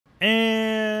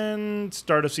And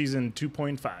start of season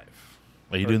 2.5.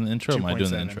 Are you doing the intro? Am I doing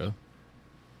the 2.7. intro?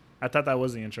 I thought that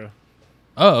was the intro.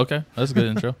 Oh, okay. That's a good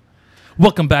intro.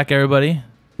 Welcome back, everybody.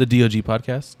 The D.O.G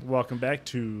podcast. Welcome back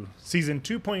to season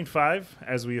 2.5,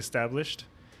 as we established.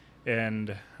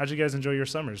 And how'd you guys enjoy your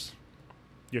summers?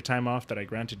 Your time off that I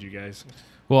granted you guys.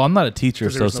 Well, I'm not a teacher,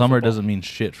 'Cause there so was no summer football. doesn't mean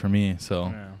shit for me. So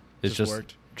Yeah, it's just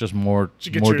worked. more Did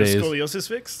you get more your days. scoliosis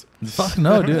fixed? Fuck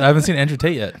no, dude. I haven't seen Andrew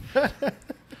Tate yet.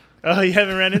 Oh, you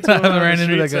haven't ran into I him haven't on ran the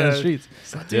into that streets? guy in the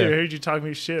streets. Dude, Yeah. I heard you talk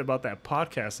me shit about that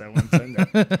podcast that one time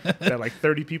that like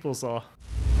 30 people saw.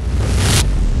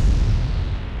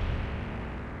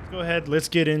 Go ahead. Let's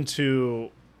get into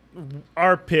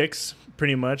our picks,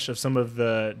 pretty much, of some of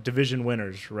the division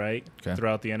winners, right? Okay.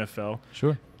 Throughout the NFL.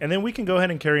 Sure. And then we can go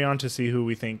ahead and carry on to see who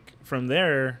we think from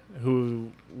there,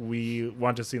 who we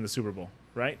want to see in the Super Bowl,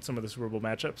 right? Some of the Super Bowl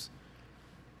matchups,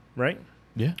 right?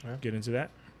 Yeah. Get into that.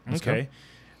 Let's Okay. go.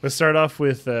 Let's start off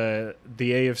with the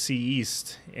AFC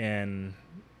East and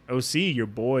OC, your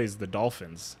boys, the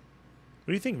Dolphins.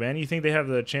 What do you think, man? You think they have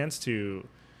the chance to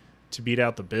beat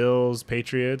out the Bills,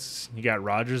 Patriots? You got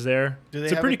Rodgers there.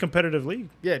 It's a pretty competitive league.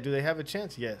 Yeah, do they have a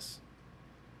chance? Yes.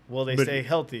 Will they But stay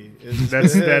healthy?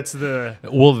 That's the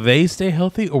Will they stay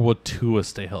healthy or will Tua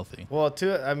stay healthy? Well,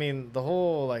 I mean, the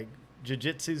whole like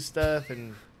jiu-jitsu stuff,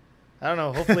 and I don't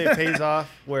know, hopefully it pays off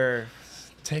where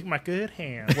take my good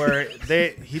hand.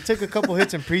 he took a couple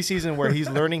hits in preseason where he's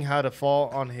learning how to fall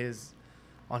on his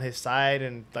side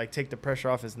and like take the pressure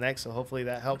off his neck, so hopefully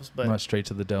that helps. But Not straight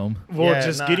to the dome. Well, Yeah,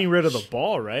 just getting rid of the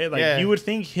ball, right? Like Yeah. you would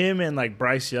think him and like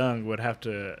Bryce Young would have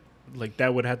to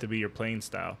that would have to be your playing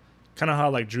style. Kind of how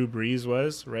like Drew Brees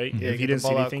was, right? Yeah, If he get the didn't see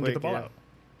ball out anything, get the quick, ball yeah. out.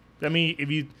 I mean,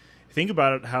 if you think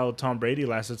about it, how Tom Brady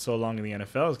lasted so long in the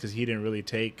NFL is because he didn't really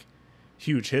take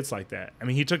huge hits like that. I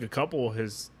mean, he took a couple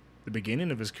the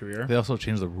beginning of his career. They also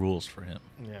changed the rules for him.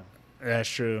 yeah, That's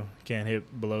true. Can't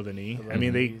hit below the knee. Below I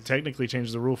mean, the they knees. technically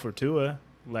changed the rule for Tua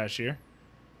last year,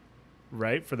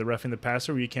 right? For the roughing the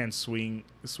passer, where you can't swing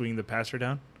the passer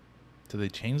down. Did they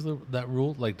change that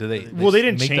rule? Like, did they? Well, they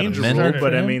didn't make that change the amendment rule, for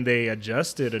but I him? mean, they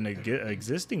adjusted an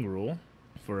existing rule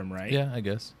for him, right? Yeah, I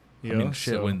guess. You I mean, know,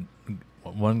 shit. so- When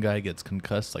one guy gets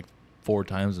concussed like 4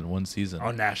 times in one season,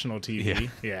 On national TV.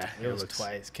 Yeah. it was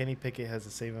twice. Kenny Pickett has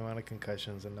the same amount of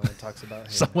concussions, and no one talks about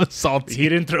him. someone's salty. He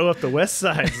didn't throw up the West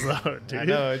Side, though, dude. I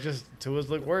know, it just Tua's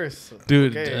look worse.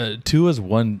 Dude, Okay. Tua's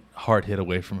one hard hit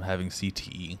away from having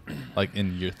CTE, like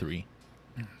in year 3.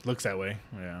 Looks that way.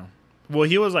 Yeah. Well,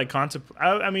 he was like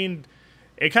I mean,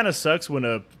 it kind of sucks when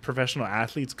a professional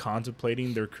athlete's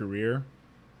contemplating their career,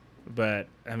 but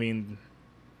I mean,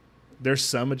 there's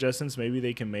some adjustments maybe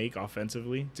they can make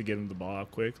offensively to get him the ball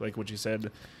out quick. Like what you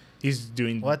said, he's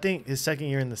doing. Well, I think his second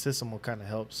year in the system will kind of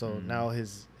help. So Mhm. now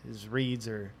his reads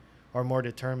are more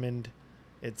determined.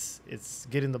 It's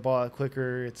getting the ball out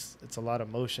quicker. It's a lot of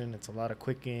motion. It's a lot of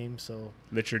quick game. So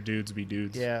Let your dudes be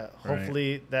dudes. yeah, Right.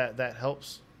 hopefully that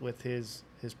helps with his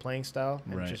playing style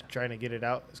and Right. just trying to get it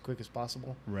out as quick as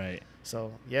possible. Right.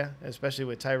 So yeah, especially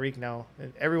with Tyreek now,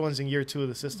 everyone's in year 2 of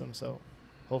the system. So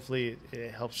hopefully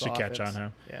it helps. the Should catch offense. on, huh?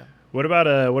 Yeah. What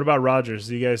about Rodgers?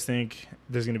 Do you guys think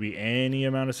there's going to be any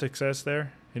amount of success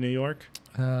there in New York?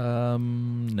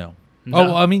 No. No. Oh,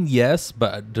 well, I mean, yes,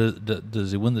 but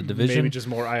does he win the division? Maybe just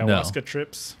more ayahuasca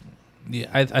trips. Yeah,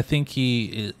 I think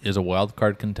he is a wild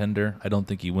card contender. I don't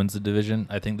think he wins the division.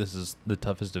 I think this is the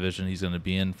toughest division he's going to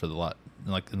be in for the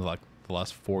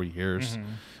last 4 years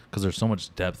because there's so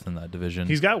much depth in that division.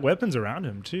 He's got weapons around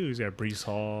him too. He's got Brees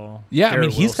Hall. Yeah, I mean,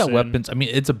 Garrett he's got Wilson. weapons. I mean,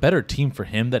 it's a better team for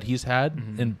him that he's had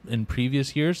in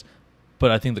previous years,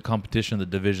 but I think the competition in the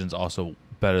division's also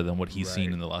better than what he's seen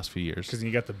Right. in the last few years. Because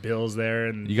you got the Bills there,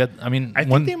 and You got, I mean, I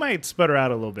think they might sputter out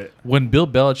a little bit. when Bill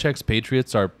Belichick's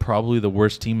Patriots are probably the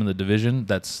worst team in the division,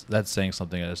 that's saying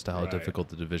something as to how Right. difficult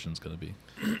the division's going to be.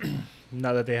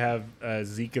 Now that they have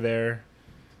Zeke there,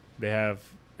 they have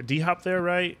D-Hop there,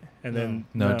 right? And then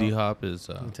No, D-Hop is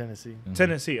In Tennessee,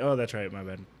 Tennessee. Oh, that's right. My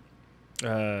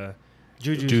bad.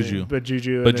 Juju. But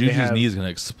Juju. But and then they Juju's have- knee is going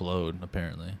to explode,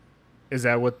 apparently. Is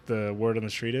that what the word on the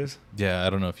street is? Yeah, I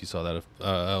don't know if you saw that. It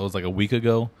was like a week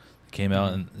ago. It came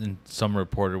out, and some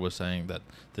reporter was saying that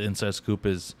the inside scoop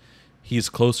is he's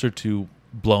closer to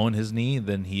blowing his knee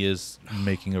than he is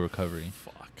making a recovery.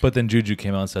 Fuck. But then Juju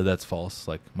came out and said that's false.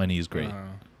 Like, my knee is great.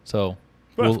 So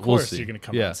But we'll of course see. you're gonna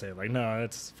come out and say like, no,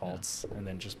 that's false, and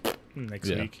then just next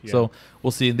week. Yeah. So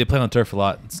we'll see. They play on turf a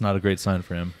lot. It's not a great sign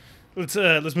for him. Let's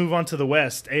move on to the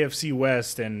West, AFC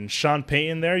West, and Sean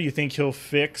Payton there. You think he'll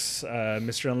fix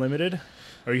Mr. Unlimited,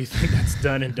 or you think that's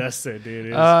done and dusted,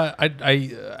 dude?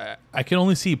 I can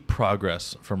only see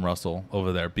progress from Russell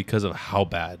over there because of how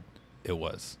bad it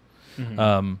was.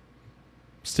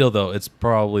 Still, though, it's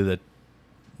probably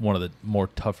one of the more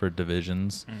tougher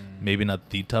divisions. Maybe not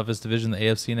the toughest division in the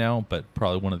AFC now, but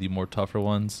probably one of the more tougher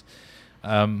ones.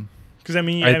 Because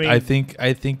I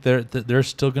think they're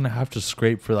still gonna have to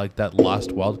scrape for like that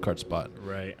last wild card spot,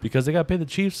 right? Because they got to pay the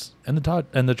Chiefs and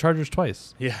the Chargers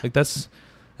twice. Yeah, like that's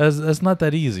not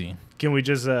that easy. Can we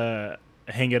just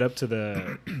hang it up to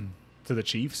the to the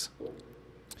Chiefs?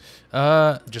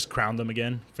 Just crown them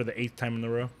again for the 8th time in a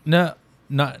row? No,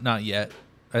 not yet.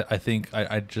 I think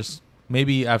I just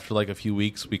maybe after like a few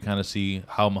weeks we kind of see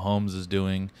how Mahomes is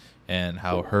doing and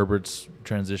how Herbert's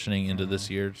transitioning into this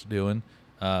year's doing.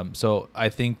 So I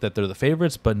think that they're the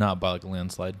favorites, but not by like a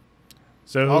landslide.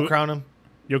 So I'll crown them.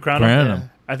 You'll crown them? Yeah.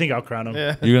 I think I'll crown them.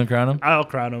 Yeah. You're gonna crown them? I'll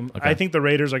crown them. Okay. I think the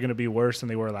Raiders are going to be worse than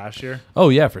they were last year. Oh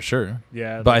yeah, for sure.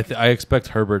 Yeah, but I expect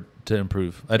Herbert to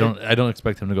improve. I don't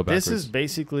expect him to go backwards. This is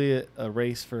basically a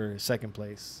race for second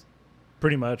place.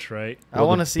 Pretty much, right? I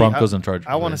want to see Broncos and Chargers.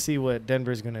 I want to see what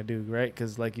Denver's going to do, right?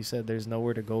 Because like you said, there's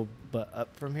nowhere to go but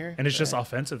up from here. And it's just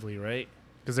offensively, right?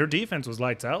 Because their defense was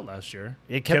lights out last year.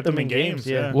 It kept them in games.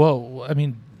 Yeah. Well, I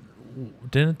mean,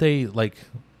 didn't they like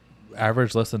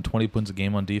average less than 20 points a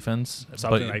game on defense?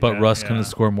 But Russ couldn't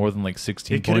score more than like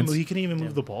 16 points. He couldn't even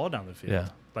move the ball down the field. Yeah.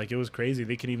 Like, it was crazy.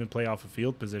 They couldn't even play off a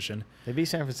field position. They beat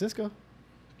San Francisco.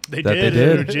 They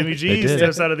did. Jimmy G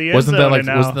steps out of the end zone.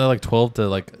 Wasn't that like 12 to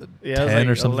like 10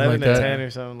 or something like that? 11 to 10 or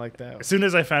something like that. As soon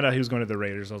as I found out he was going to the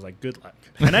Raiders, I was like, good luck.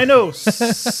 And I know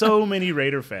so many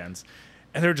Raider fans,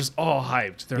 and they're just all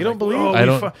hyped. They're you don't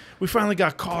believe? We finally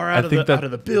got Carr out of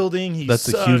the building.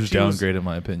 That's a huge downgrade in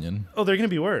my opinion. Oh, they're going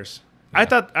to be worse.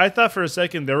 Yeah. I thought for a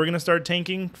second they were going to start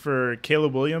tanking for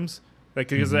Caleb Williams, like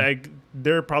because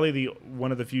they're probably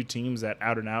one of the few teams that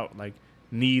out and out like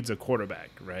needs a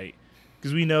quarterback, right?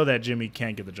 Because we know that Jimmy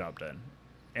can't get the job done,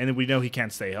 and we know he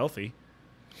can't stay healthy,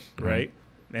 right?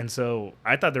 And so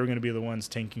I thought they were going to be the ones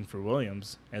tanking for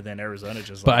Williams, and then Arizona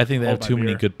just. But I think they have too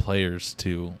many good players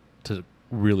to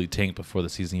really tank before the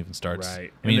season even starts.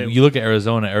 Right. I mean, you look at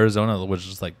Arizona. Arizona was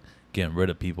just like getting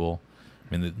rid of people.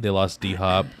 I mean, they lost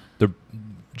D-Hop.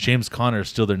 James Conner is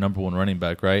still their number one running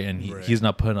back, right? And he's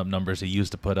not putting up numbers he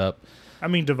used to put up. I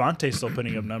mean, Devontae's still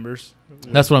putting up numbers.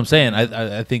 That's what I'm saying.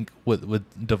 I think with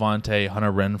Devontae,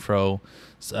 Hunter Renfrow,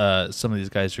 some of these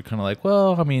guys are kind of like,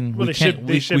 well, I mean, we can't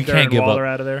give Waller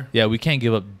out of there. Yeah, we can't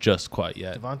give up just quite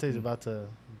yet. Devontae's about to,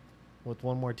 with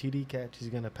one more TD catch, he's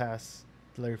going to pass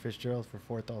Larry Fitzgerald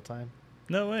for 4th all time.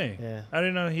 No way. Yeah. I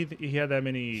didn't know he had that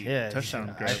many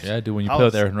touchdown grabs. Yeah, dude, when you play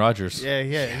with Aaron Rodgers. Yeah.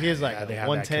 He has like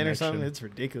 110 or something. It's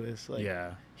ridiculous. Like,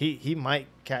 yeah. He might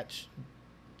catch.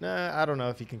 I don't know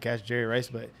if he can catch Jerry Rice,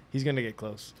 but he's gonna get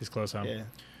close. He's close, huh? Yeah.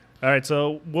 All right,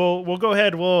 so we'll go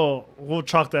ahead. We'll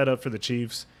chalk that up for the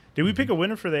Chiefs. Did we pick a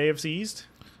winner for the AFC East?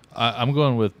 I'm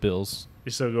going with Bills.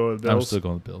 You still go with Bills? I'm still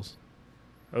going with Bills.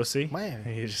 OC? Man.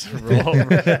 You just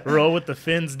roll with the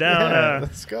fins down. Yeah,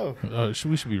 let's go.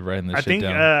 We should be writing this shit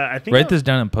down. I think write this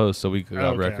down in post so we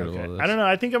got record of all this. I don't know.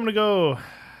 I think I'm gonna go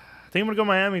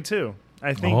Miami too.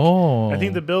 I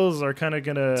think the Bills are kind of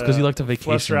gonna. It's because you like to vacation.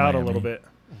 Flush her out a little bit.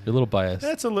 You're a little biased.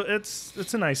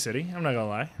 It's a nice city. I'm not gonna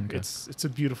lie. Okay. It's a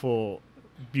beautiful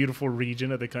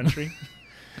region of the country.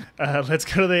 Let's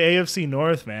go to the AFC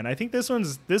North, man. I think this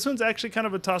one's actually kind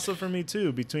of a toss up for me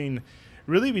too, between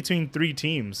 3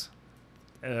 teams.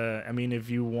 I mean, if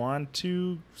you want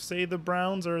to say the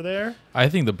Browns are there, I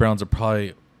think the Browns are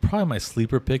probably my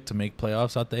sleeper pick to make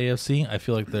playoffs out the AFC. I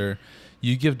feel like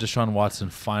you give Deshaun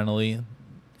Watson finally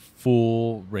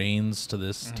full reins to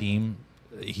this team.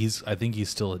 I think he's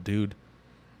still a dude.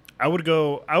 I would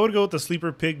go with the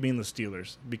sleeper pick being the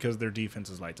Steelers because their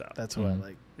defense is lights out. That's what I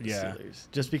like.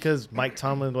 Steelers. Just because Mike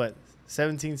Tomlin,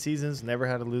 17 seasons, never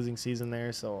had a losing season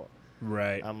there, so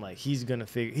right. I'm like, he's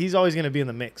always gonna be in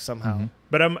the mix somehow. Mm-hmm.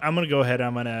 But I'm gonna go ahead.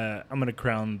 I'm gonna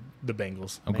crown the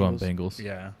Bengals. I'm going Bengals.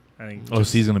 Yeah, I think.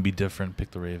 OC's gonna be different.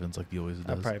 Pick the Ravens like he always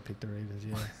does. I'd probably pick the Ravens.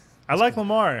 Yeah. I like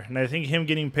Lamar, and I think him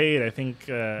getting paid. I think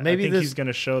he's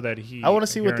gonna show that he. I want to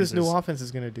see what this new offense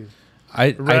is gonna do.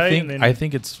 I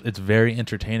think it's very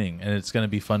entertaining and it's going to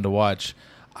be fun to watch.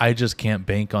 I just can't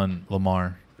bank on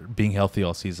Lamar being healthy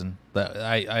all season.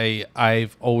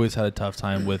 I've always had a tough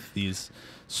time with these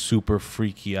super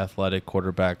freaky athletic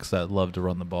quarterbacks that love to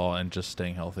run the ball and just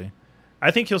staying healthy.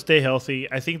 I think he'll stay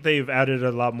healthy. I think they've added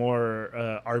a lot more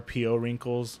RPO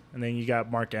wrinkles, and then you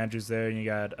got Mark Andrews there, and you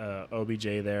got OBJ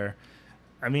there.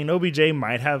 I mean, OBJ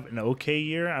might have an okay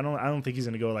year. I don't think he's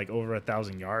going to go like over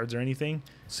 1,000 yards or anything.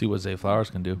 See what Zay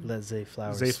Flowers can do. Let Zay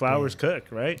Flowers. Zay Flowers cook,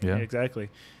 right? Yeah, exactly.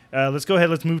 Let's go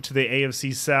ahead. Let's move to the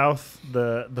AFC South,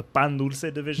 the Pan Dulce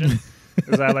division,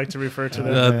 as I like to refer to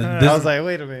them. I was like,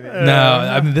 wait a minute. No,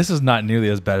 I mean this is not nearly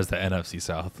as bad as the NFC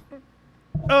South.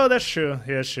 Oh, that's true.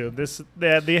 Yeah, that's true. They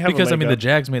have Because a I leg mean, up. the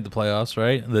Jags made the playoffs,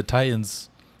 right? The Titans,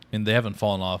 I mean, they haven't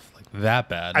fallen off like that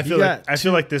bad. I got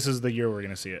feel like this is the year we're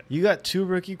gonna see it. You got 2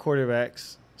 rookie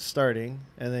quarterbacks starting,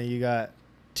 and then you got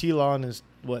T-Law in his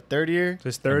third year,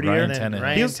 His third And year, and then Tannehill.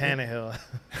 Ryan He's- Tannehill.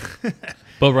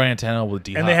 But Ryan Tannehill with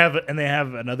D-Hop. and they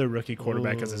have another rookie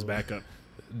quarterback as his Ooh. backup.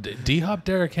 D-Hop,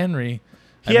 Derrick Henry.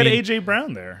 He had mean, AJ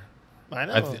Brown there. I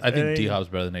know. I think Hey. D-Hop's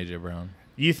better than AJ Brown.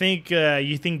 You think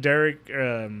Derrick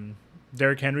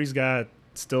Henry's got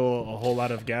still a whole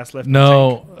lot of gas left? in the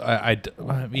tank? No,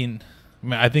 I mean,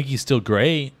 I think he's still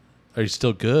great, or he's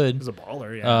still good. He's a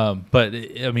baller. Yeah. But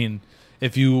I mean,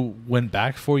 if you went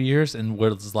back 4 years and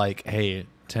was like, "Hey,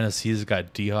 Tennessee's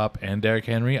got D-Hop and Derrick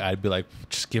Henry," I'd be like,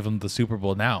 "Just give them the Super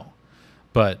Bowl now."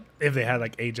 But if they had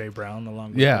like AJ Brown along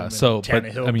with him yeah, and so but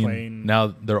Tannehill I mean, playing,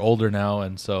 now they're older now,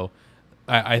 and so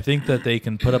I think that they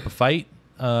can put up a fight.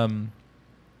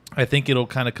 I think it'll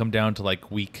kind of come down to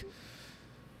like week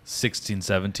 16,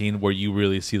 17, where you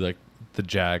really see like the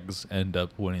Jags end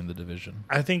up winning the division.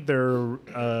 I think they're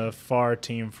a far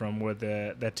team from what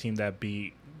that team that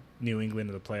beat New England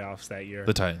in the playoffs that year.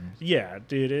 The Titans. Yeah,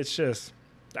 dude, it's just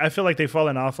I feel like they've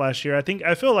fallen off last year.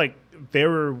 I feel like they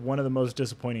were one of the most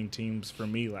disappointing teams for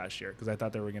me last year because I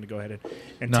thought they were going to go ahead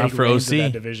and Not take for reins of OC.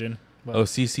 that division.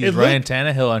 OCC's It Ryan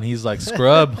Tannehill, and he's like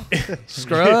scrub,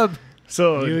 scrub.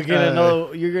 So You're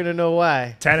gonna know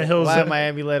why. Tannehill's Why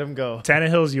Miami let him go.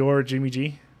 Tannehill's your Jimmy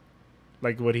G,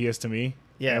 like what he is to me.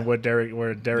 Yeah. And what Derek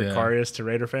Yeah. Carr is to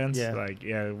Raider fans. Yeah. Like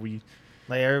we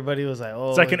Like everybody was like, "Oh,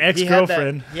 It's like an he had that-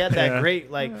 ex-girlfriend. He had that Yeah. great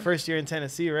like first year in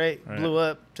Tennessee, right? Right. Blew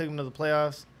up, took him to the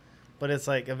playoffs, but it's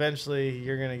like eventually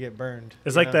you're gonna get burned.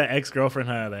 It's you like know? that ex-girlfriend,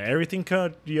 huh? That everything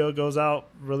goes out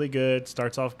really good,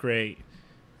 starts off great,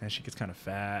 and she gets kind of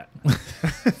fat.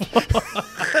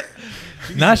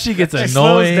 Now she gets She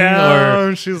slows annoying, down.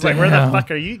 or She's like, "Where the Damn.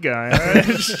 fuck are you going?"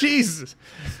 Jesus.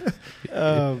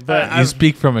 But you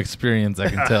speak from experience. I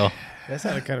can tell. that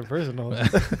sounded kind of personal.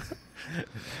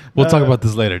 We'll talk about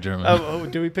this later, German.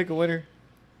 Do we pick a winner?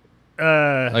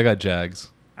 I got Jags.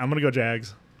 I'm gonna go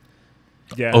Jags.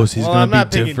 Yeah. Oh, so he's Well, gonna I'm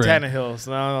not be picking different. Tannehill,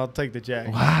 so I'll take the Jags.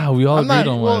 Wow, we all I'm agreed not.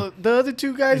 on Well, one. the other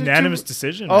two guys Unanimous are too.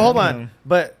 decision. Oh, hold man. on.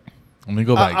 But Let me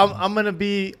go back. I'm gonna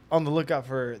be on the lookout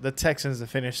for the Texans to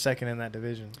finish second in that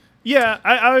division. Yeah,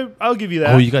 I'll give you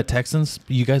that. Oh, you got Texans.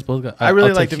 You guys both got. I really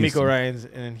I'll like take D'Amico Houston. Ryans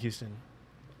in Houston,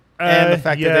 and the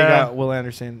fact that they got Will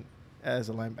Anderson as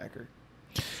a linebacker.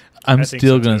 I'm I think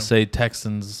still so, gonna too. say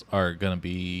Texans are gonna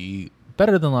be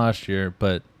better than last year,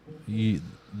 but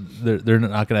they're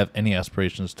not gonna have any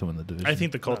aspirations to win the division. I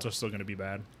think the Colts are still gonna be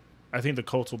bad. I think the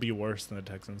Colts will be worse than the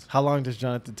Texans. How long does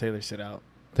Jonathan Taylor sit out?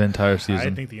 the entire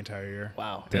season. I think the entire year.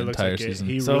 Wow. The It looks entire like season.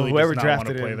 He So really whoever does not want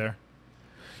to drafted play him- there.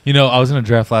 You know, I was in a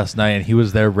draft last night, and he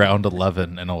was there round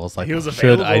 11, and I was like, He was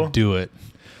 "Should I available. do it?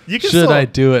 You can Should still- I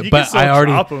do you it?" can But still I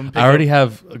already drop him, pick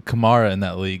have Kamara in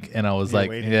that league, and I was You're like,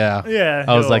 waiting. "Yeah." Yeah.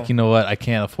 I was he'll- like, you know what? I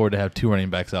can't afford to have 2 running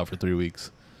backs out for 3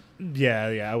 weeks.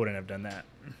 Yeah, I wouldn't have done that.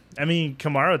 I mean,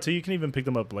 Kamara too. You can even pick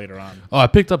them up later on. Oh, I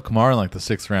picked up Kamara in like the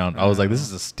 6th round. I was like, "This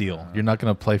is a steal. You're not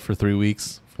gonna play for 3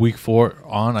 weeks. Week 4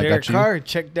 on, I Derek got you." Carr,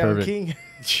 check down Perfect. King.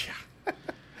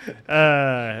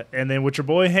 And then with your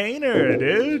boy Hayner,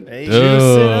 dude. Hey, Dude.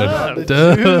 Juicing up.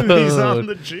 Dude. He's on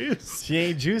the juice. She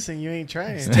ain't juicing, you ain't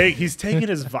trying. He's taking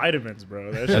his vitamins,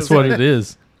 bro. That's just what like- it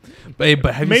is. But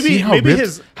have Maybe- you seen how maybe ripped?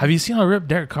 his- Have you seen how ripped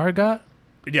Derek Carr got?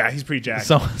 Yeah, he's pretty jacked.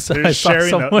 So they're I saw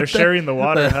someone they're sharing the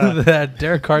water. Huh? that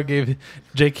Derek Carr gave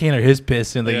Jake Kaner his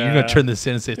piss, and like, "You're Yeah. gonna turn this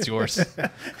in and say it's yours." All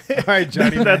right,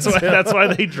 Johnny. that's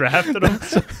why they drafted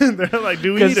him. They're like,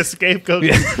 "Do we need a scapegoat?"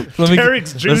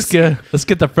 Derek's juice. Let's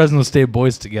get the Fresno State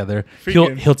boys together.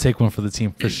 Freaking- He'll take one for the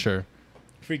team for sure.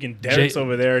 Freaking Derek's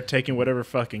over there taking whatever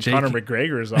fucking Conor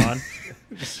McGregor is on.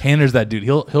 Hayner's that dude.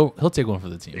 He'll take one for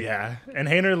the team. Yeah, and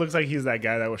Hayner looks like he's that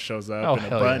guy that shows up Oh, in a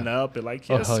hell button yeah. up and like,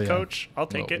 Oh, yes, hell yeah. coach, I'll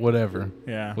take Well, it. Whatever.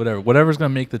 Yeah. Whatever's gonna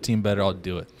make the team better, I'll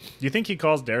do it. Do you think he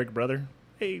calls Derek brother?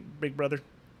 Hey, big brother.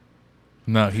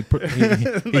 No, he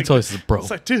Like, told us it's bro.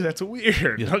 It's like, dude, that's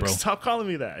weird. Yes, Don't bro. Stop calling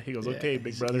me that. He goes, okay,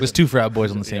 big brother. There's 2 frat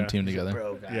boys on the same Yeah. team together.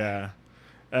 Bro, guy. Yeah.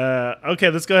 Okay,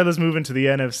 let's go ahead. Let's move into the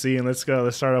NFC and let's go.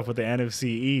 Let's start off with the NFC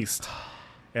East,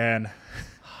 and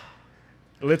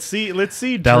let's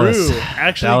see Dallas. Drew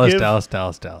actually Dallas.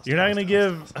 You're not gonna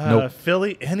give Nope.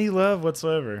 Philly any love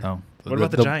whatsoever. No. What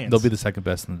about the They'll- Giants? They'll be the second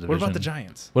best in the division. What about the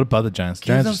Giants? What about the Giants? Give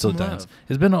Giants them are still some Giants. love.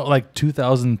 It's been like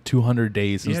 2,200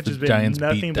 days Yeah, since just the been Giants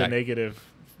nothing beat but that. negative.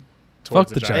 Fuck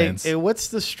towards the Giants. Hey, what's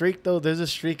the streak though? There's a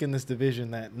streak in this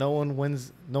division that no one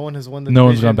wins. No one has won the No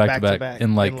one's division gone back-to-back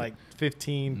in, like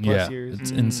 15 plus Yeah, years.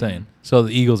 it's insane. So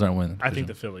the Eagles aren't winning. I think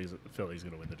the Philly's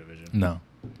gonna win the division. No.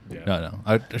 Yeah.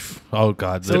 No. Oh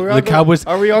God, So the Cowboys.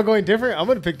 Are we all going different? I'm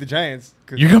gonna pick the Giants.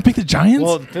 You're gonna pick the Giants?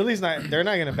 Well, Philly's not. They're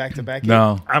not gonna back to back.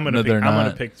 No, I'm gonna they're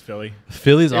not. pick Philly.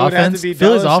 Philly's It would have to offense. be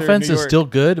Philly's Dallas or offense New is York. still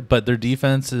good, but their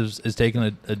defense is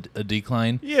taking a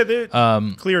decline. Yeah, they're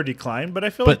clear decline, but I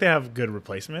feel but like they have good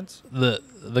replacements.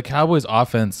 The Cowboys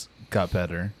offense got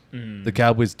better. Mm. The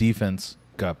Cowboys defense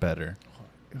got better.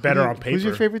 Better on paper. Who's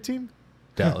your favorite team?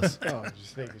 Dallas. Oh,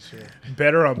 just making sure.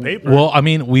 Better on paper. Well, I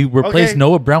mean, we replaced Okay.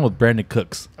 Noah Brown with Brandon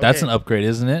Cooks. That's Okay. an upgrade,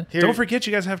 isn't it? Here, Don't forget,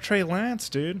 you guys have Trey Lance,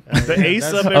 dude. Yeah, The ace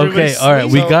that's- of Okay, everybody's Okay, all right.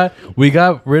 sleeve. We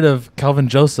got rid of Calvin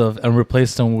Joseph and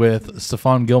replaced him with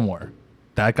Stephon Gilmore.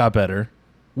 That got better.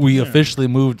 We officially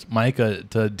moved Micah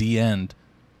to D end.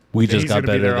 We just He's got gonna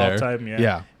be better there all there. time,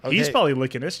 yeah. He's Okay. probably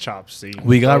licking his chops. See,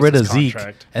 We got rid of his Zeke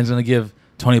contract. and it's going to give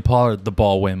Tony Pollard the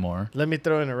ball way more. let me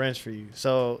throw in a wrench for you.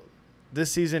 So, this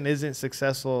season isn't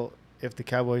successful if the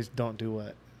Cowboys don't do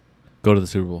what? Go to the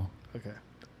Super Bowl. Okay.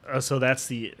 So that's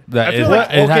the. That I feel is- like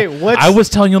okay, what's- I was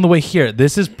telling you on the way here,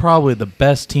 this is probably the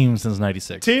best team since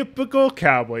 '96. typical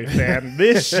Cowboy fan.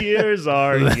 This year's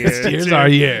our year. This year's dude. our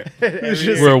year. It's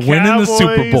just We're winning the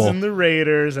Super Cowboys Bowl. And the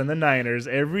Raiders and the Niners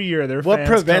every year. Their What fans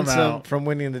prevents come them out. from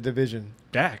winning the division?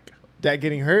 Dak Dak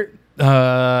getting hurt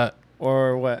Uh,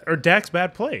 or what? or Dak's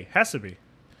bad play has to be.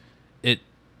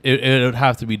 it would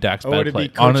have to be Dak's Or bad would it play. be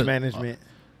coach Honest- management?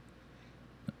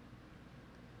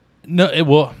 No, it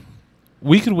will.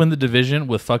 We could win the division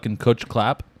with fucking Coach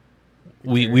Clapp.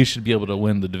 We should be able to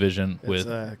win the division with.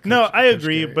 No, I Coach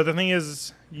agree, Garrett. but the thing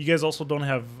is, you guys also don't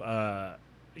have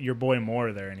your boy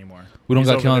Moore there anymore. We don't He's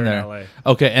got over Kellen there in there.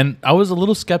 LA. Okay, and I was a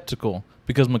little skeptical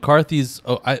because McCarthy's.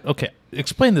 Okay,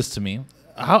 explain this to me.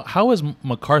 How is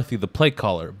McCarthy the play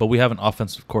caller, but we have an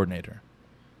offensive coordinator?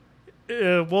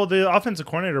 Well, the offensive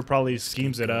coordinator probably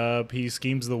schemes it up. He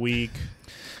schemes the week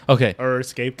Okay, or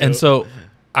scapegoat. and so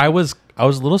I was a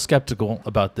little skeptical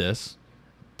about this,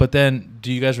 but then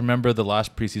do you guys remember the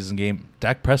last preseason game?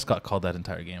 Dak Prescott called that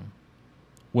entire game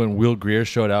when Will Greer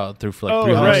showed out through for like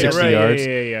 360 yards.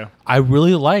 Yeah. I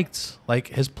really liked like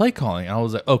his play calling. I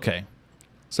was like, okay.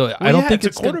 So I don't think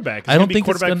it's a quarterback. It's I don't gonna be think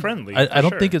it's quarterback gonna, friendly, I for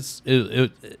don't sure.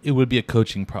 think it would be a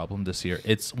coaching problem this year.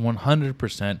 It's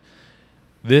 100%.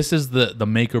 This is the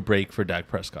make or break for Dak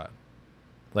Prescott.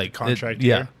 Like Contract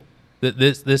yeah.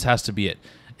 This has to be it.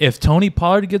 If Tony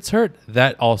Pollard gets hurt,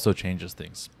 that also changes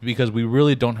things because we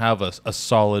really don't have a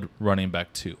solid running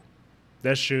back two.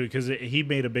 That's true because he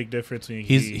made a big difference. When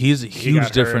He's a huge got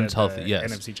hurt difference at healthy. the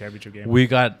Yes, NFC Championship game. we've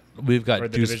got Or the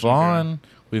Deuce division Vaughn,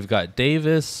 we've got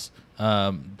Davis.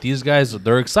 These guys,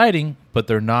 they're exciting, but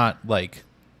they're not like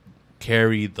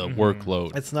carry the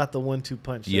workload. It's not the 1-2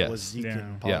 punch Yes. that was Zeke Yeah.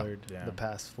 and Yeah. Pollard Yeah. the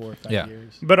past 4 or 5 Yeah.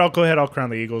 years. But I'll go ahead. I'll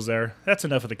crown the Eagles there. That's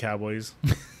enough of the Cowboys.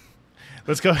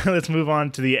 Let's go. Let's move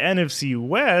on to the NFC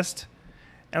West,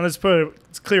 and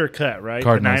it's clear cut, right?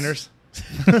 Cardinals.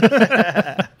 The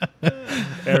Niners.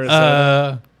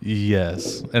 Arizona.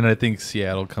 Yes, and I think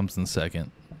Seattle comes in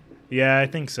second. Yeah, I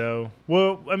think so.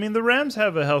 Well, I mean, the Rams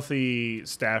have a healthy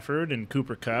Stafford and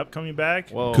Cooper Kupp coming back.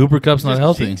 Whoa. Cooper Kupp's not Just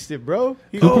healthy. jinxed it, bro.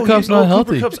 Cooper Kupp's not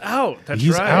healthy. Cooper Kupp's out. That's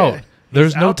He's right. out.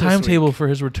 There's He's no out this timetable week. for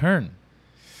his return.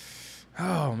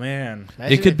 Oh man,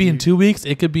 Imagine It could if be in you- 2 weeks.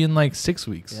 It could be in like 6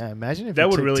 weeks. Yeah, imagine if that you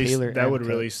would took really Taylor that and would Kupp.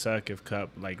 really suck if Kupp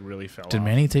like really fell Did off.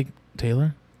 Manny take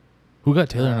Taylor? Who got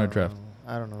Taylor in our draft?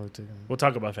 I don't know who took him. We'll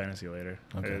talk about fantasy later.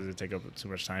 Okay. It doesn't take up too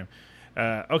much time.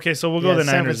 Okay, so we'll go the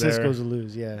San Niners Francisco's there. a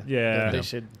lose. Yeah, Yeah. They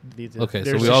should beat the Okay,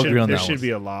 There so we all should- agree on there that should one. be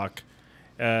a lock.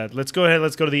 Let's go ahead.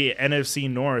 Let's go to the NFC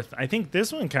North. I think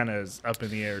this one kind of is up in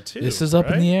the air too. This is up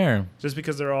in right? the air. Just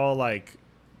because they're all like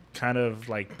kind of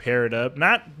like paired up.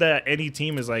 Not that any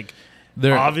team is like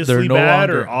obviously bad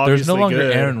or there's no obviously longer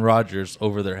good. Aaron Rodgers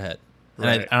over their head,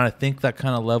 Right. and I think that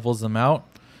kind of levels them out.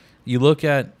 You look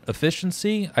at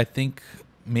efficiency. I think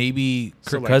maybe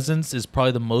So, Kirk like- Cousins is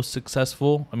probably the most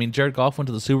successful. I mean, Jared Goff went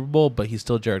to the Super Bowl, but he's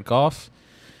still Jared Goff.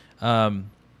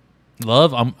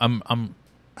 Love,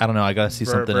 I don't know. I gotta see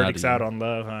something verdict's out out of you.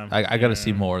 on Love. Huh? I gotta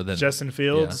see more than Justin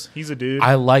Fields. He's a dude.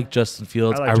 I like Justin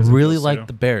Fields. I I, like Justin really Fields, like too.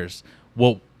 the Bears.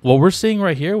 Well, what we're seeing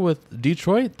right here with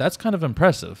Detroit, that's kind of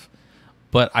impressive.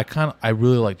 But I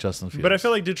really like Justin Fields. But I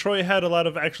feel like Detroit had a lot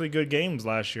of actually good games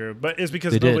last year. But it's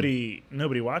because They did.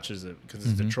 nobody watches it because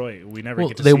it's Mhm. Detroit. We never Well,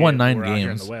 get to they see won it. 9 We're out here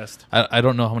in games. the West. I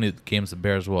don't know how many games the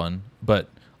Bears won, but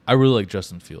I really like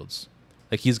Justin Fields.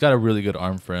 Like he's got a really good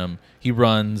arm for him. He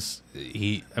runs.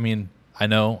 I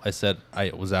know I said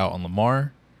I was out on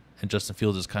Lamar, and Justin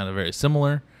Fields is kind of very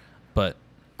similar, but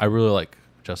I really like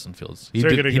Justin Fields. He So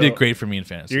you're gonna did go- great for me in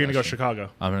fantasy. You're gonna go last year. Chicago.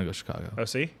 I'm gonna go Chicago. Oh,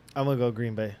 see. I'm gonna go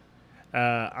Green Bay.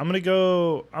 I'm gonna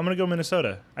go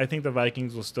Minnesota. I think the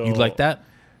Vikings will still. You like that?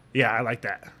 Yeah, I like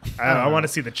that. I I don't want know. to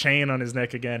see the chain on his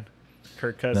neck again.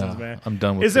 Kirk Cousins, No, man. I'm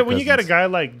done with Is it Kirk when you got a Cousins. guy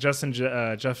like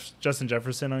Justin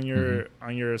Jefferson on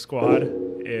your squad?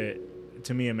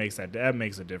 To me, it makes that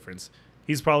makes a difference.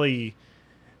 He's probably,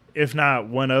 if not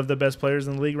one of the best players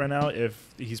in the league right now,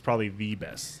 if he's probably the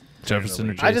best. Jefferson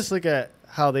or in the league. I just look at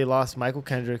how they lost Michael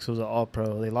Kendricks, who's an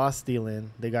All-Pro. They lost Thielen.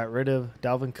 They got rid of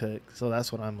Dalvin Cook. So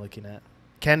that's what I'm looking at.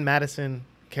 Can Madison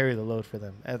carry the load for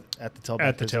them at the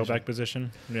tailback position? tailback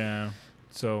position. Yeah.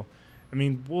 So, I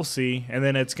mean, we'll see. And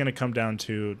then it's going to come down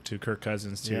to Kirk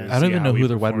Cousins too. Yeah. to I don't see even how know he who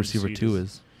their wide performs. receiver He 2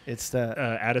 just- is. It's that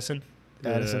Addison,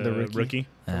 Addison, the rookie.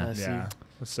 Yeah. I see. Yeah.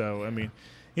 So, I mean,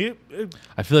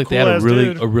 I feel like they Cool had ass a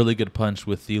dude. really good punch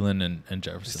with Thielen and They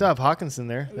Jefferson. still have Hawkinson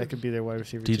there. That could be their wide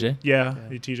receiver. TJ. too. yeah,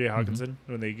 Yeah. T.J. Hawkinson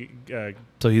when they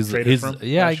So he's Traded from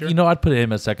yeah. last year? You know, I'd put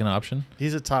him as second option.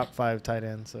 He's a top 5 tight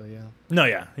end. So yeah. no,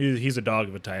 yeah, he's a dog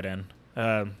of a tight end.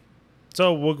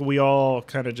 So we all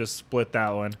kind of just split that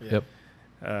one. Yep.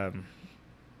 Um,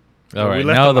 All we right,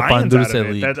 left now the Lions out of Pandurce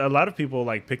it. League. That, a lot of people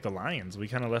like picked the Lions. We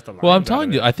kind of left the Lions. Well, I'm out telling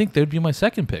of you, it. I think they'd be my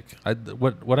second pick.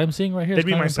 What I'm seeing right here They'd is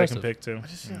be kinda my second impressive. pick too. I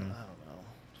just I don't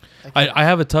know. I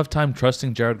have a tough time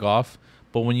trusting Jared Goff,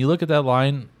 but when you look at that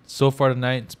line so far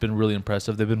tonight, it's been really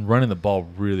impressive. They've been running the ball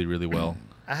really well.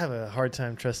 I have a hard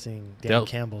time trusting Dan They'll-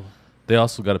 Campbell. They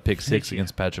also got a pick 6 you.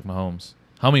 against Patrick Mahomes.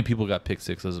 How many people got pick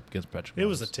 6s against Patrick Mahomes? It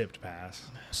was a tipped pass.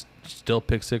 Still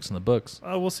pick 6 in the books.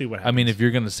 We'll see what happens. I mean, if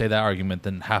you're going to say that argument,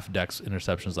 then half Dak's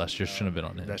interceptions last year shouldn't have been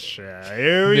on him. that's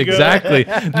here we Exactly.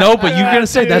 No, but you're going to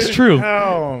say that's true.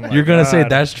 Oh my You're going to say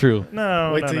God. that's true.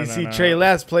 No. Wait no, till no, you no, see no. Trey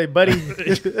Lance play, buddy.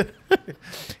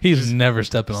 He's never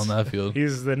stepping on that field.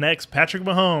 He's the next Patrick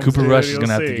Mahomes. Cooper dude. Rush is You'll going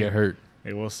to have to see. get hurt.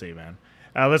 Hey, we'll see, man.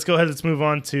 Let's go ahead. Let's move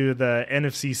on to the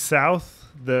NFC South,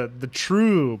 the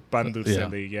true Pandurce Yeah.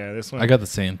 League. Yeah, this one. I got the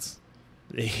Saints.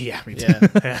 Yeah, me too.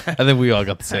 Yeah. I think we all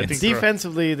got the I Saints. think-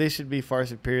 Defensively, they should be far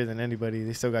superior than anybody.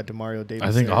 They still got Demario Davis.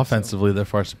 I think there, so- offensively, they're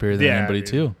far superior than Yeah, anybody, dude.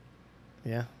 too.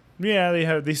 Yeah.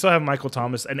 Yeah, they still have Michael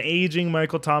Thomas, an aging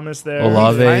Michael Thomas there.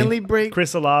 Olave. Will he finally break?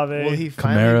 Chris Olave. Will he Kamara.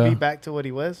 finally be back to what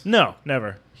he was? No,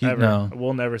 never. Ever. No.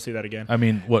 We'll never see that again. I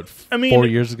mean, I mean, 4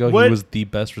 years ago, what- he was the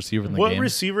best receiver in the What game.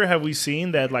 receiver have we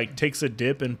seen that like takes a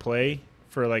dip in play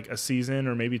for like a season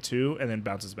or maybe 2 and then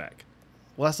bounces back?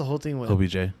 Well, that's the whole thing with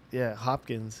OBJ.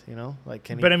 Hopkins. You know, like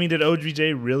can he? But I mean, did OBJ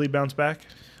really bounce back?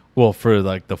 Well, for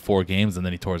like the 4 games, and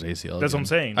then he tore his ACL. That's what again. I'm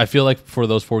saying. I feel like for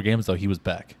those 4 games, though, he was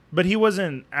back. But he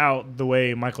wasn't out the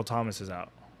way Michael Thomas is out,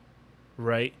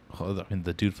 right? Oh, I mean,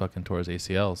 the dude fucking tore his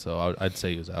ACL, so I'd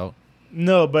say he was out.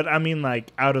 No, but I mean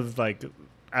like out of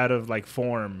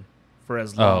form for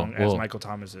as long as well. Michael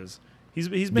Thomas is. He's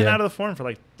been Yeah. out of the form for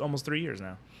like almost 3 years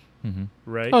now, Mm-hmm.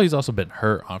 right? Oh, he's also been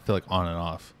hurt. I feel like on and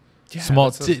off. Yeah,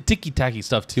 Small that's a- ticky tacky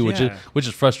stuff too, Yeah. which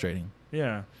is frustrating.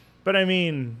 Yeah, but I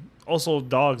mean, also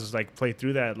dogs like play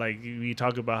through that. Like you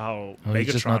talk about how Oh,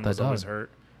 he's just not Megatron that was always dog. hurt,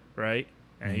 right?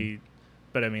 And Mhm.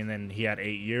 but I mean, then he had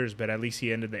 8 years, but at least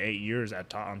he ended the 8 years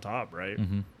on top, right?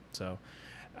 Mm-hmm. So,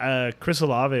 Chris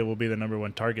Olave will be the number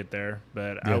 1 target there,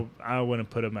 but Yeah. I wouldn't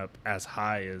put him up as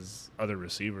high as other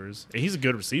receivers. He's a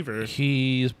good receiver.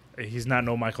 He's He's not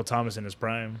no Michael Thomas in his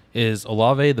prime. Is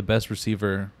Olave the best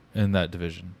receiver in that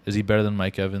division? Is he better than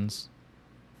Mike Evans?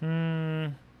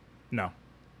 No.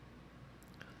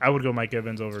 I would go Mike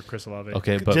Evans over Chris Olave.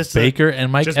 Okay, but Just Baker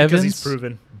and Mike just because Evans. he's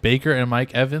proven. Baker and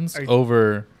Mike Evans Are you-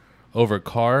 over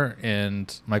Carr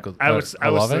and Michael I would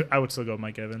Olave. I would still go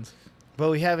Mike Evans. But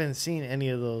we haven't seen any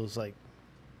of those like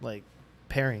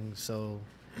pairings. So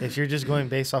if you're just going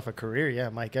based off a career, yeah,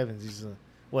 Mike Evans, he's a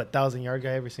 1,000-yard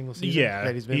guy every single season. Yeah,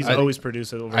 that he's been. he's I- always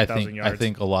produced over 1,000 yards. I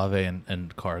think Olave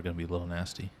and Carr are going to be a little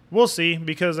nasty. We'll see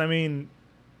because I mean,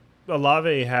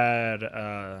 Olave had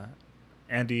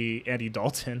Andy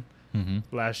Dalton Mm-hmm.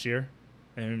 last year,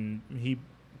 and he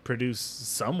produced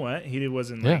somewhat. He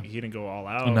wasn't Yeah. like he didn't go all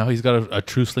out. And now he's got a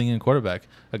true slinging quarterback,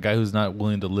 a guy who's not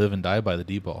willing to live and die by the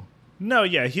deep ball. No,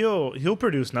 yeah, he'll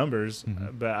produce numbers,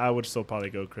 Mhm. but I would still probably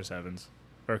go Mike Evans.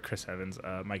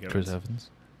 Chris Evans.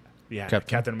 Yeah, Captain.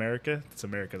 Captain America. It's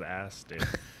America's ass, dude.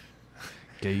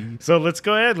 Gay. So let's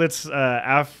go ahead. Let's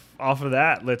off of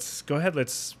that. Let's go ahead.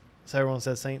 Let's So everyone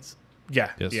says Saints.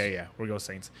 yeah, Yes. yeah. We'll go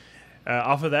Saints.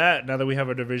 Off of that, now that we have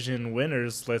our division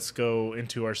winners, let's go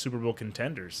into our Super Bowl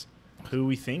contenders. Who are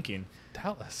we thinking?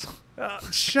 Dallas.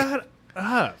 Shut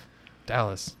up.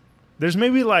 Dallas. There's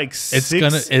maybe like six.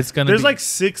 It's gonna. There's be, like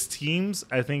 6 teams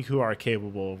I think who are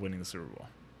capable of winning the Super Bowl.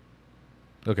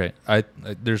 okay.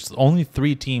 There's only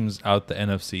 3 teams out the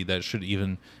NFC that should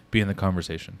even be in the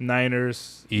conversation.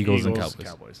 Niners, Eagles and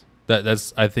Cowboys.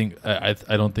 That's. I think. I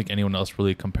don't think anyone else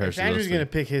really compares If to those Andrew's 3. gonna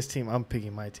pick his team, I'm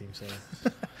picking my team. So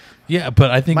Yeah,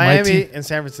 but I think my Miami team. and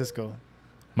San Francisco.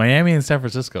 Miami and San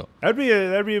Francisco. That'd be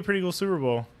a pretty cool Super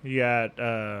Bowl. You got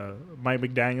Mike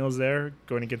McDaniels there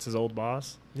going against his old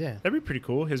boss. Yeah, That'd be pretty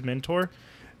cool. His mentor.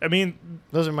 I mean,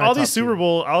 those are my all top these two.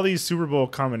 All these Super Bowl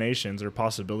combinations or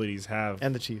possibilities have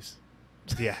And the Chiefs.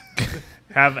 yeah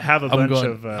have a bunch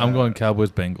of. I'm going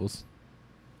Cowboys Bengals.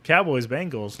 Cowboys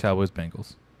Bengals. Cowboys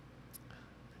Bengals.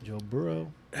 Joe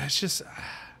Burrow. It's just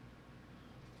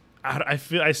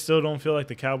I still don't feel like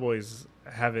the Cowboys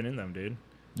have it in them, dude.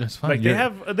 That's fine. Like they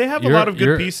have a lot of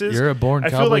good pieces. You're a born I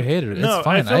feel Cowboy like- hater. no, It's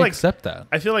fine. I feel like- accept that.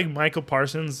 I feel like Michael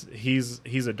Parsons, he's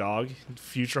a dog,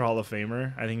 future Hall of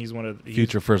Famer. I think he's one of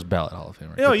Future first ballot Hall of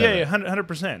Famer. Oh Get that yeah, right.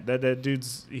 100%. That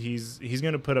dude's he's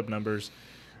gonna put up numbers.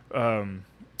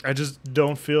 I just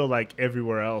don't feel like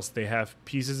everywhere else they have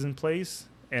pieces in place,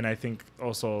 and I think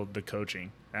also the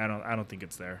coaching. I don't think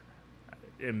it's there.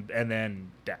 And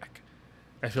then Dak.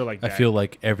 I feel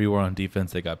like everywhere on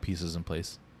defense they got pieces in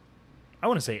place. I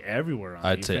wouldn't say everywhere on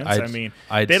I'd say- defense. I'd- I mean,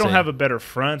 I'd they don't say- have a better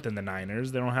front than the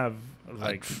Niners. They don't have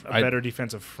like a I'd- better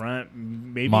defensive front.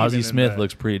 Maybe Mozzie even in Smith the-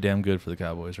 looks pretty damn good for the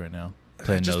Cowboys right now.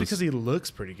 Playing just nose. because he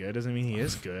looks pretty good doesn't mean he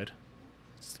is good.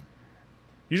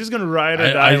 You're just gonna ride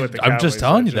or die with the Cowboys. I'm just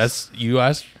telling you. Just- That's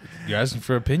you're asking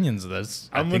for opinions.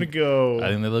 I'm gonna go. I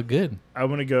think they look good. I'm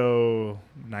gonna go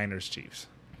Niners Chiefs.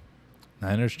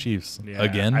 Niners Chiefs Yeah,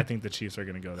 again. I think the Chiefs are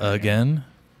gonna go there Again.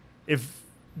 If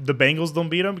the Bengals don't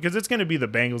beat them, because it's gonna be the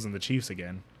Bengals and the Chiefs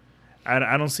again.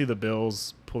 I don't see the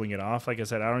Bills pulling it off. Like I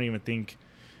said, I don't even think.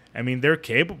 I mean, they're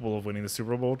capable of winning the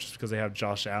Super Bowl just because they have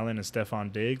Josh Allen and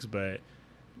Stephon Diggs, but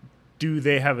do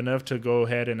they have enough to go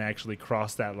ahead and actually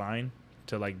cross that line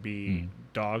to like be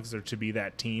dogs or to be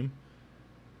that team?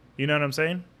 You know what I'm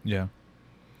saying? Yeah.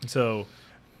 So,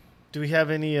 Do we have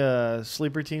any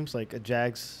sleeper teams like a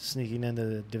Jags sneaking into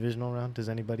the divisional round? Does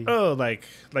anybody like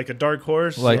a dark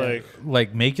horse,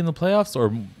 like making the playoffs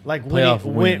or like playoff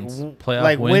winning, wins? win, Playoff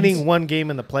like wins? winning one game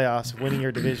in the playoffs, winning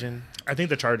your division? I think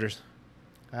the Chargers.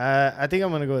 I think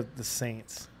I'm gonna go with the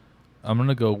Saints. I'm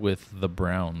gonna go with the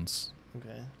Browns.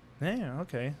 Okay. Yeah,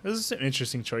 okay. Those are some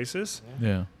interesting choices.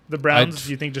 Yeah. The Browns,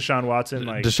 do you think Deshaun Watson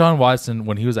Deshaun Watson,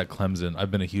 when he was at Clemson,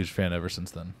 I've been a huge fan ever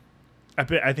since then.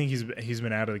 I think he's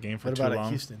been out of the game for What too about long. at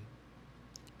Houston?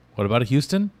 What about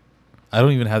Houston? I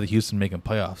don't even have the Houston making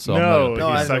playoffs. So No, I'm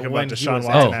No, he's I talking know about when he Deshaun was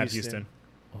Watson at at Houston.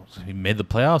 Houston. he made the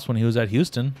playoffs when he was at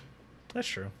Houston. That's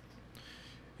true.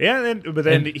 Yeah, but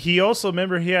then he also,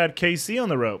 remember, he had KC on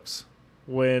the ropes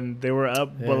when they were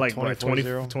up, Yeah,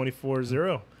 24-0.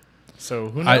 24-0. So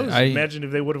who I- knows? I- Imagine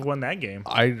if they would have won that game.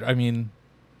 I mean,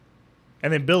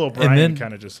 And then Bill O'Brien then-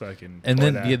 kind of just fucking. and tore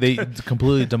then that. yeah, they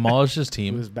completely demolished his He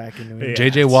team. was back in New Yeah.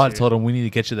 England. JJ Watt dude. told him, "We need to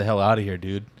get you the hell out of here,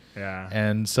 dude." Yeah.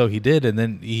 And so he did, and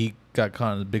then he got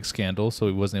caught in a big scandal, so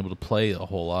he wasn't able to play a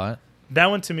whole lot.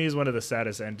 That one to me is one of the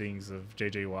saddest endings of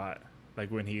JJ Watt. Like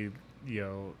when he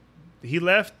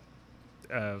left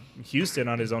Houston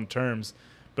on his own terms,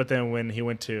 but then when he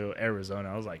went to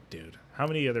Arizona, I was like, dude, how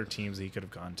many other teams he could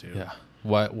have gone to? Yeah,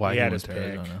 why He he had went his to pick.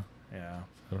 Arizona? Yeah.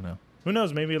 I don't know. Who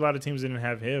knows? Maybe a lot of teams didn't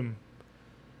have him.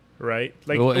 Right?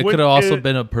 Like Well, it when- could have also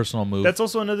been a personal move. That's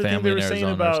also another thing family they were in saying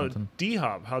Arizona or about something.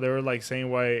 D.O.G. How they were like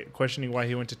questioning why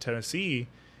he went to Tennessee,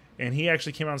 and he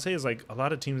actually came out and said, "Is like a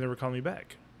lot of teams never call me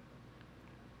back."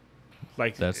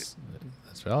 Like That's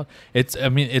valid. It's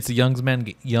a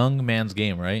young man's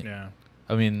game, right? yeah,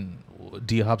 I mean,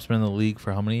 D-Hop's been in the league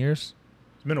for how many years?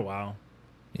 it's been a while.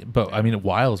 But I mean,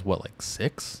 Weil is what, like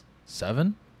 6,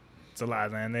 7? It's a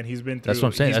lot, man. And then he's been through. That's what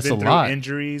I'm saying. he's That's been a through lot.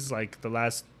 Injuries like the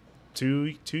last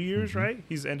two years, Mhm. right?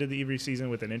 He's ended every season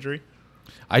with an injury.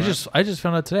 I just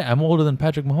found out today I'm older than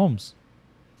Patrick Mahomes.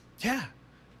 Yeah,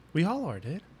 we all are,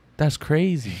 dude. That's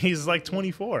crazy. He's like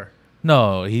 24.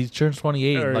 No, he turns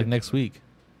 28 Or- like next week.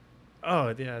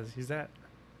 Oh yeah, he's that.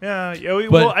 Yeah, yeah.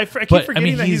 But, Well, I keep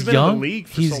forgetting that he's been young. in the league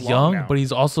for He's so long young, now. but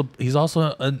he's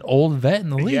also an old vet in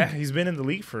the league. Yeah, he's been in the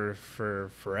league for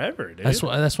forever, dude. That's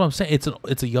what I'm saying.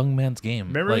 It's a young man's game.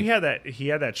 Remember Like, he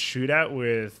had that shootout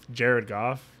with Jared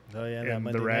Goff Oh yeah, that and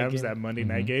Monday the night Rams game. that Monday Mhm.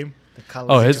 night game. The Oh,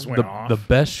 Coliseum. his just went the off.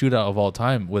 best shootout of all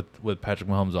time with Patrick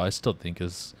Mahomes. I still think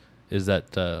is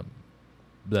that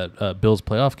Bills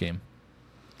playoff game.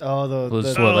 Oh,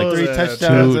 was the what, like three the-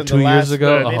 touchdowns in two the years last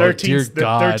ago? minute. Oh, 13, dear the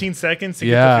God. 13 seconds to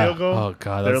get Yeah. the field goal. Oh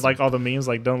God, They're that's like all the memes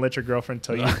like, don't let your girlfriend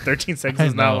tell you 13 seconds I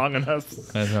is not know. long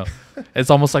enough. I know.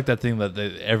 It's almost like that thing that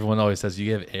everyone always says. You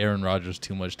give Aaron Rodgers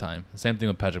too much time. Same thing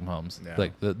with Patrick Mahomes. Yeah.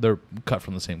 Like they're cut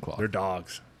from the same cloth. They're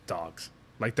dogs.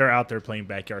 Like they're out there playing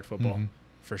backyard football Mhm.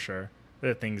 for sure.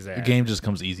 They're things The that game just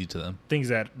comes easy to them. things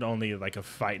that only like a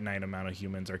fight night amount of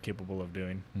humans are capable of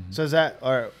doing. Mhm. So is that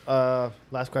all right?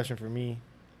 Last question for me.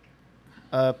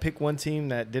 Pick one team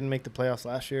that didn't make the playoffs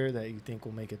last year that you think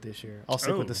will make it this year. I'll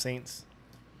stick with Oh. the Saints.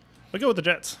 I'll go with the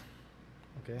Jets.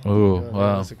 Okay. Oh, Yeah,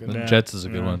 wow. that's a good The one. Jets is a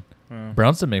good Yeah. one. Uh,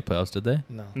 Browns didn't make playoffs, did they?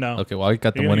 No. no. Okay, well, I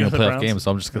got the You're winning gonna the go the playoff Browns? game,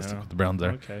 so I'm just going to Yeah. stick with the Browns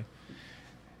there. Okay.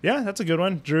 Yeah, that's a good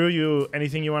one. Drew,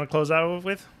 anything you want to close out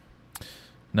with?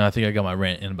 No, I think I got my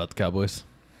rant in about the Cowboys.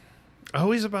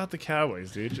 Always about the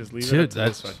Cowboys, dude. Just leave it up Dude, to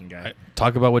this that's fucking guy.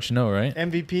 talk about what you know, right?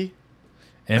 MVP.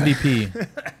 MVP,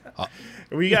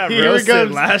 We got Here it roasted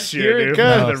comes. last Here year, it dude.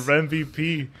 comes. For the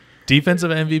MVP.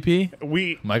 defensive MVP,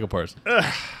 We. Michael Parsons.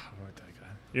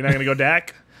 You're not gonna go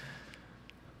Dak.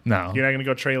 No, You're not gonna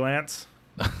go Trey Lance.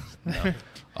 no.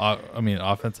 I mean,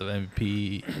 offensive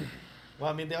MVP. Well,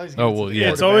 I mean, they always. Oh, well,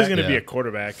 yeah. It's always gonna Yeah. be a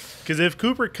quarterback. Because if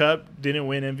Cooper Kupp didn't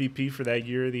win MVP for that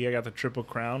year, he got the triple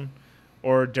crown,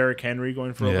 or Derrick Henry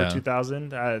going for Yeah. over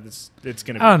 2,000, it's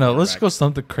gonna. Be I don't know. a Let's go quarterback.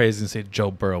 something crazy and say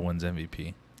Joe Burrow wins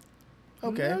MVP.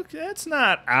 Okay. That's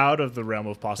not out of the realm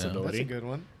of That's possibility. a good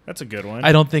one. That's a good one.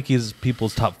 I don't think he's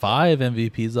people's top 5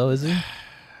 MVPs though, is he?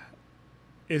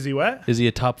 Is he what? Is he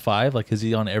a top 5? Like, is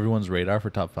he on everyone's radar for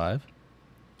top 5?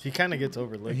 He kind of gets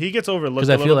overlooked. He gets overlooked 'Cause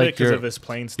a I feel little like bit because your- of his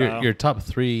playing style. Your top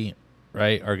 3,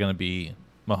 right, are going to be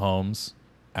Mahomes,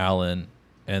 Allen,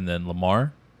 and then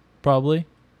Lamar, probably.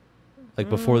 Like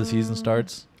before the season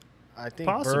starts. I think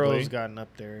Possibly. Burrow's gotten up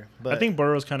there, but I think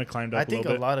Burrow's kind of climbed up I think a a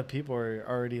little bit. lot of people are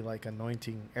already like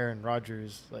anointing Aaron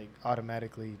Rodgers like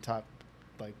automatically top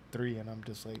like 3, and I'm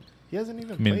just like, he hasn't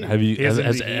even I mean, played. have you He has, hasn't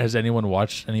has, really- has anyone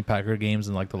watched any Packer games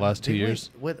in like the last 2 They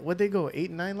years? went- What they go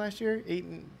 8-9 last year?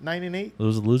 9-8 It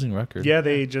was a losing record. Yeah,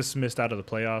 they just missed out of the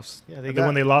playoffs. Yeah, they Then got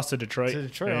when they lost to Detroit. to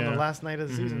Detroit on Yeah. the last night of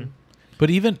the Mhm. season. But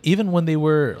even when they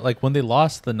were like when they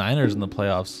lost the Niners in the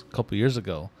playoffs a couple years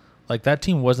ago, like that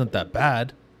team wasn't that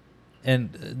bad,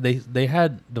 and they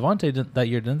had Devontae that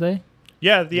year, didn't they?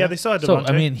 Yeah, Yeah. they still had So Devontae.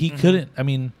 I mean, he Mhm. couldn't. I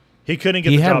mean, He couldn't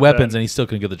get he the had job weapons done. and he still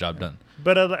couldn't get the job done.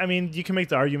 But I mean, you can make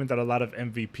the argument that a lot of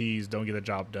MVPs don't get the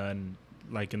job done,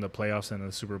 like in the playoffs and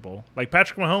the Super Bowl. Like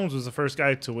Patrick Mahomes was the first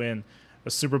guy to win a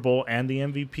Super Bowl and the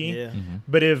MVP. Yeah.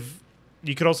 But if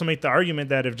you could also make the argument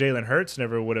that if Jalen Hurts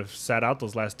never would have sat out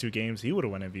those last 2 games, he would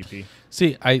have won MVP.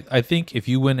 See, I think if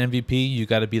you win MVP, you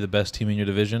got to be the best team in your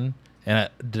division. And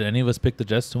did any of us pick the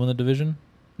Jets to win the division?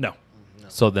 No, No.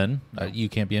 So then you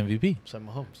can't be MVP. So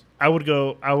Mahomes. I would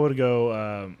go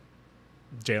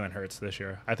Jalen Hurts this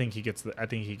year. I think he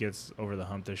gets over the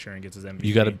hump this year and gets his MVP.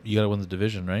 You got to win the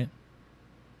division, right?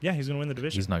 Yeah, he's gonna win the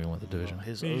division. He's not going to win the division. Oh,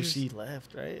 his He's OC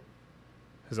left, right?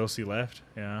 His OC left.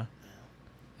 Yeah.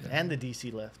 And the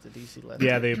DC left. The DC left.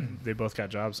 Yeah, they both got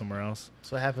jobs somewhere else.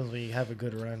 So what happens when you have a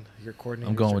good run? Your coordinator.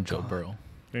 I'm going with Joe Burrow.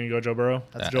 Then you go Joe Burrow.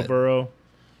 That's Joe Burrow.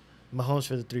 Mahomes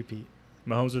for the 3-peat.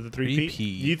 Mahomes with the 3-peat. Do you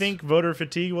Three-peat. think voter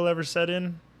fatigue will ever set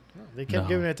in? They kept No.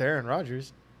 giving it to Aaron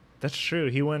Rodgers. That's true.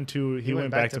 He went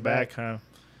back to back, huh?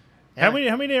 And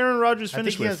How many Aaron Rodgers I think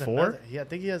finished he with? has 4? another. Yeah, I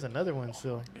think he has another one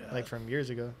still, like from years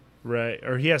ago. Right.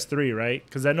 Or he has 3, right?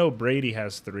 Because I know Brady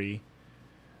has 3.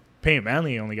 Peyton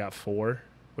Manning only got 4,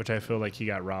 which I feel like he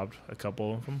got robbed a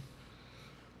couple of them.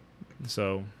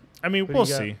 So, I mean, Who do we'll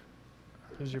you got? see.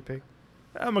 Who's your pick?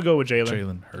 I'm going to go with Jalen.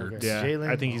 Jalen Hurts. Okay. Yeah, Jalen,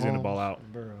 I think he's gonna ball Mahomes,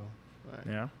 out. Burrow. All right.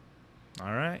 Yeah.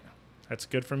 All right. That's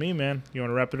good for me, man. You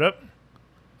want to wrap it up?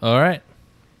 All right.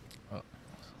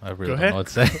 I really Go don't ahead. know what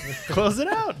to say. Close it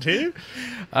out, dude.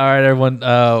 All right, everyone.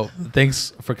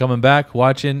 Thanks for coming back,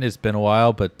 watching. It's been a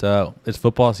while, but it's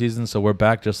football season, so we're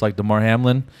back just like DeMar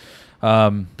Hamlin.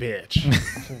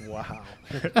 Bitch. Wow.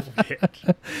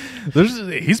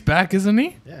 Bitch. He's back, isn't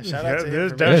he? Yeah, shout out to him.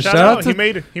 there's for that making- shout out out.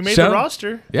 to- He made shout the out-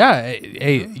 roster. Yeah.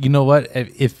 Hey, you know what?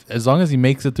 If as long as he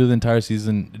makes it through the entire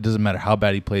season, it doesn't matter how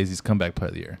bad he plays. He's comeback player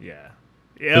of the year. Yeah.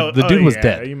 Yeah. The dude was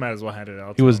dead. You might as well hand it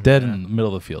out. He to was him, dead yeah. in the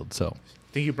middle of the field, so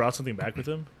Think he brought something back with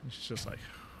him? It's just like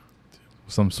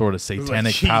some sort of it's like,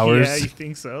 satanic powers. Yeah, you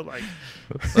think so? Like,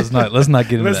 let's not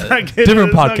get into Let's that. not get Different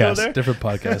into- let's not go podcast. there. Different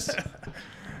podcast. all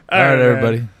All right, man.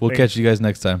 everybody. We'll Thanks. catch you guys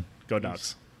next time. Go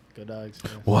Dogs. Go Dogs.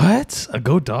 man. What?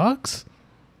 Go Dogs?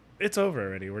 It's over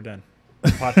already. We're done. The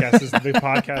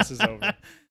podcast is over.